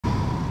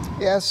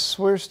Yes,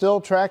 we're still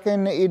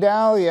tracking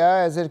Idalia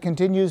as it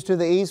continues to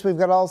the east. We've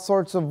got all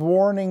sorts of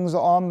warnings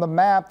on the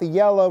map. The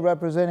yellow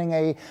representing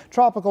a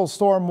tropical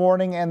storm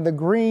warning, and the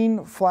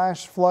green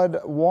flash flood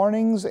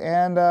warnings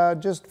and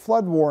just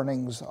flood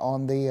warnings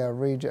on the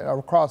region,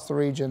 across the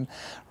region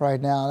right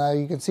now. Now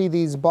you can see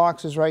these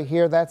boxes right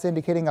here. That's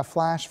indicating a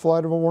flash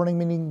flood warning,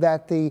 meaning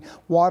that the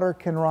water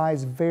can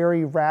rise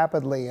very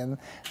rapidly. And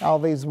all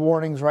these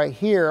warnings right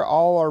here,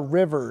 all are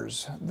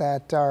rivers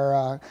that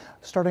are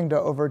starting to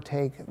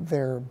overtake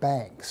their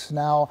banks.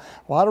 Now,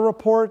 a lot of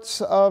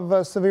reports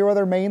of severe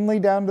weather, mainly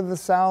down to the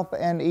south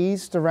and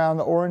east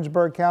around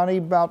Orangeburg County.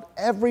 About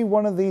every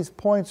one of these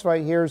points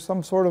right here is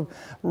some sort of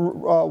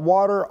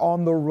water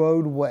on the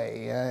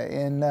roadway.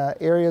 In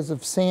areas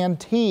of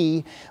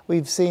Santee,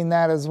 we've seen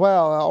that as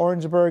well.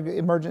 Orangeburg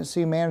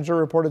emergency manager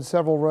reported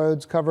several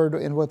roads covered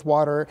with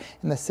water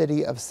in the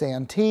city of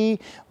Santee.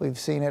 We've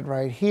seen it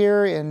right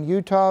here in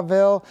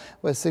Utahville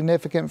with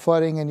significant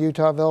flooding in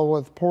Utahville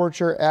with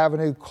Porcher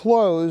Avenue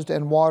closed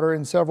and water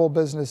in several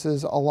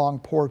businesses along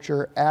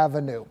Porcher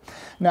Avenue.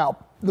 Now,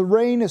 the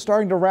rain is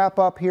starting to wrap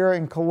up here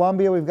in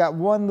Columbia. We've got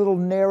one little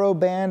narrow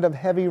band of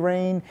heavy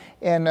rain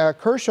in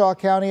Kershaw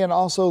County and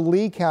also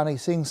Lee County,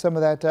 seeing some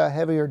of that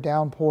heavier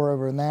downpour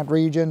over in that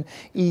region.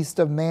 East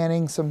of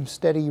Manning, some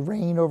steady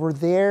rain over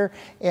there.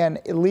 And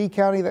Lee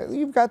County,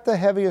 you've got the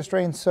heaviest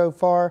rain so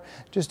far,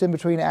 just in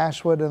between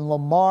Ashwood and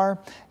Lamar.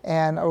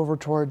 And over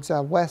towards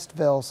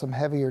Westville, some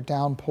heavier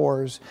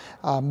downpours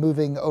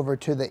moving over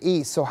to the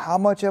east. So how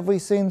much have we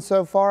seen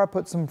so far? I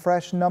put some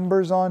fresh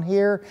numbers on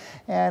here,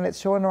 and it's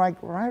showing like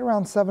right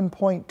around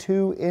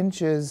 7.2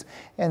 inches,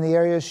 and the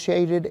area is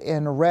shaded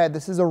in red.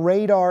 This is a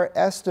radar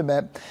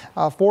estimate,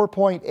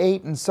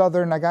 4.8 in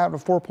southern. I got to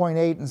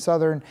 4.8 in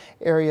southern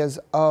areas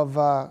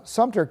of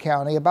Sumter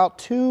County, about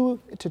 2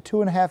 to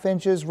 2.5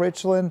 inches.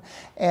 Richland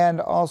and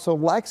also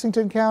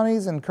Lexington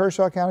counties and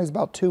Kershaw counties,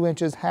 about 2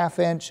 inches, half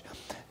inch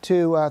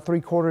to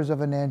 3/4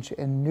 of an inch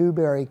in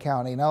Newberry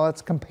County. Now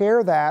let's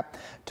compare that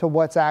to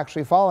what's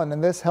actually fallen,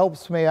 and this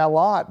helps me a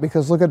lot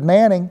because look at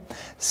Manning,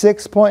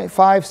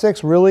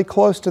 6.56, really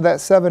close to that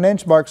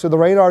 7-inch mark. So the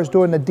radar is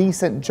doing a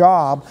decent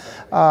job.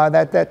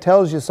 That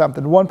tells you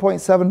something.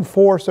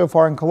 1.74 so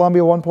far in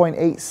Columbia,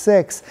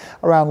 1.86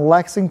 around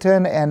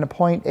Lexington, and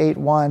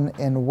 0.81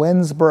 in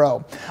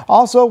Winsboro.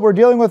 Also, we're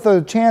dealing with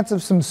a chance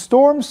of some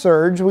storm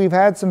surge. We've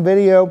had some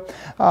video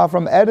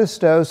from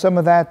Edisto, some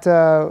of that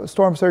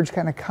storm surge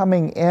kind of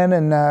coming in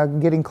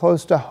and getting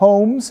close to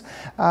homes,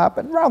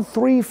 but around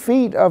 3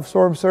 feet of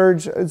storm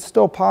surge is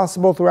still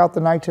possible throughout the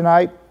night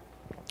tonight.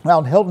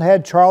 Around Hilton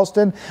Head,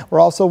 Charleston, we're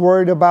also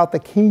worried about the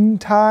king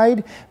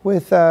tide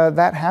with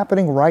that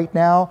happening right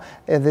now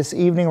this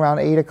evening around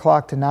 8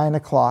 o'clock to 9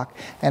 o'clock.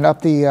 And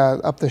up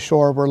the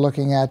shore, we're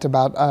looking at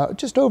about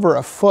just over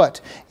a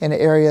foot in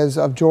areas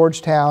of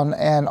Georgetown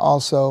and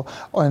also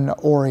in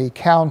Horry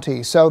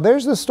County. So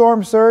there's the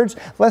storm surge.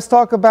 Let's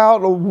talk about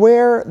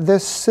where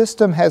this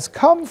system has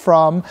come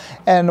from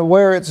and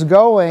where it's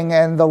going,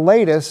 and the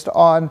latest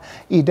on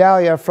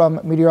Idalia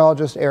from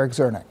meteorologist Eric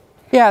Zernick.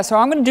 Yeah, so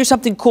I'm going to do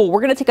something cool.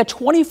 We're going to take a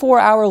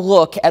 24-hour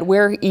look at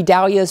where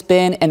Idalia's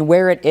been and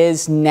where it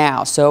is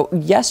now. So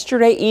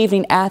yesterday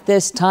evening at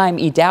this time,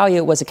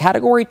 Idalia was a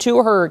Category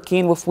 2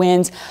 hurricane with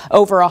winds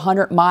over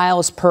 100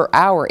 miles per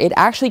hour. It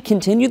actually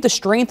continued to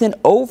strengthen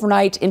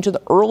overnight into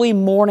the early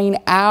morning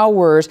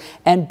hours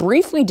and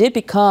briefly did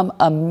become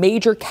a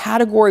major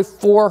Category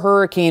 4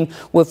 hurricane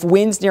with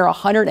winds near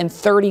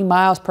 130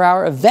 miles per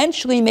hour,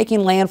 eventually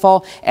making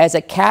landfall as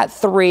a Cat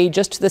 3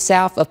 just to the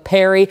south of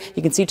Perry.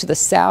 You can see to the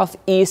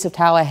southeast of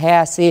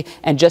Tallahassee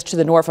and just to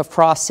the north of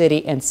Cross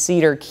City and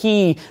Cedar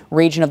Key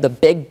region of the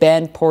Big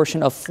Bend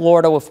portion of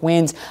Florida, with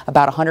winds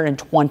about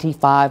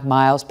 125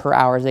 miles per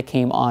hour as it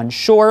came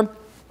onshore.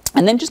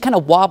 And then just kind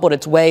of wobbled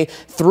its way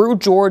through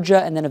Georgia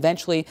and then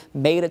eventually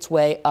made its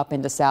way up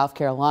into South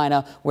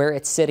Carolina, where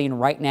it's sitting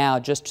right now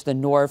just to the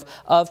north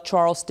of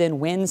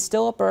Charleston. Winds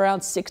still up around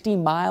 60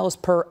 miles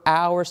per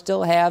hour.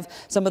 Still have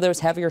some of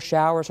those heavier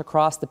showers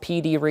across the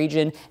PD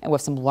region, and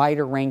with some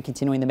lighter rain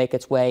continuing to make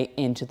its way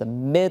into the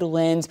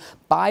Midlands.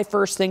 By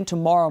first thing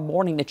tomorrow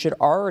morning, it should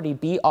already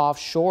be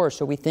offshore.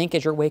 So we think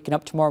as you're waking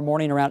up tomorrow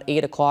morning around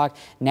 8 o'clock,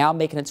 now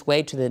making its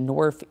way to the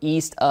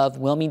northeast of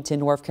Wilmington,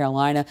 North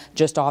Carolina,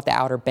 just off the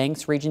Outer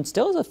Banks region.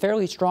 Still is a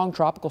fairly strong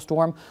tropical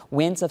storm,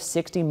 winds of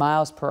 60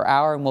 miles per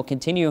hour, and will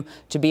continue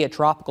to be a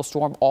tropical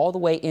storm all the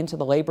way into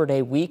the Labor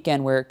Day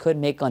weekend, where it could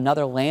make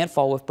another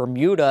landfall with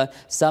Bermuda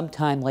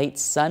sometime late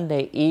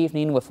Sunday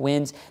evening with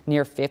winds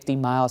near 50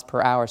 miles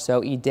per hour.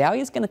 So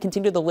Idalia is going to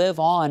continue to live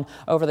on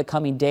over the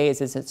coming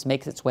days as it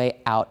makes its way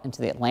out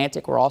into the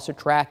Atlantic. We're also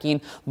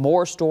tracking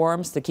more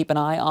storms to keep an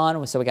eye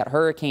on. So we got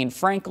Hurricane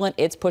Franklin.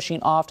 It's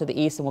pushing off to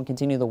the east and will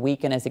continue the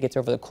weekend as it gets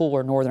over the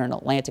cooler northern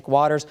Atlantic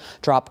waters.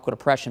 Tropical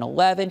depression depression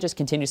 11 just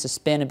continues to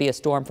spin and be a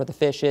storm for the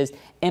fishes.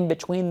 In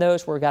between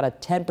those, we've got a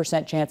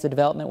 10% chance of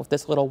development with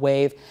this little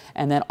wave.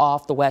 And then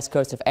off the west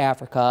coast of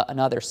Africa,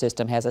 another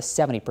system has a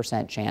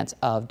 70% chance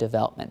of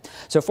development.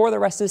 So for the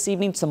rest of this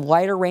evening, some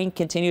lighter rain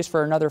continues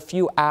for another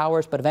few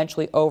hours, but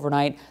eventually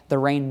overnight, the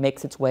rain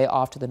makes its way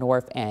off to the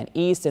north and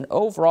east. And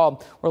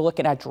overall, we're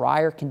looking at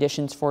drier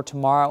conditions for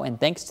tomorrow. And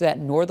thanks to that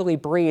northerly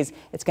breeze,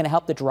 it's going to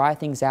help to dry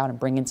things out and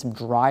bring in some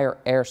drier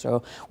air.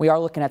 So we are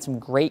looking at some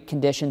great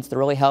conditions to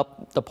really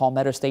help the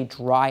Palmetto State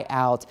dry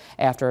out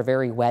after a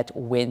very wet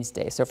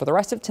Wednesday. So for the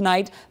rest of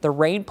tonight, the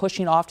rain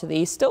pushing off to the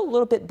east, still a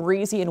little bit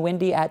breezy and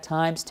windy at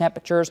times.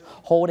 Temperatures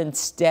holding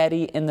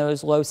steady in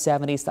those low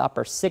 70s to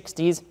upper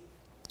 60s.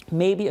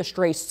 Maybe a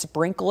stray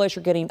sprinkle as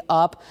you're getting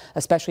up,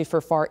 especially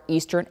for far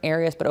eastern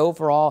areas, but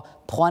overall,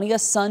 plenty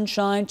of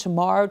sunshine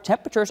tomorrow.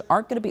 Temperatures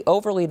aren't going to be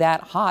overly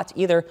that hot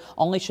either,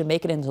 only should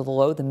make it into the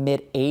low to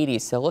mid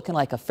 80s. So looking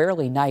like a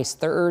fairly nice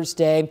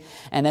Thursday,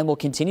 and then we'll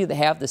continue to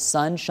have the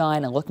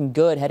sunshine and looking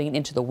good heading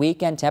into the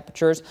weekend.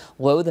 Temperatures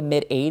low to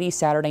mid 80s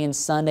Saturday and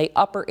Sunday,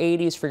 upper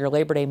 80s for your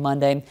Labor Day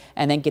Monday,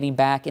 and then getting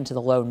back into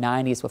the low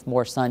 90s with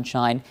more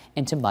sunshine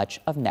into much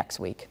of next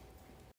week.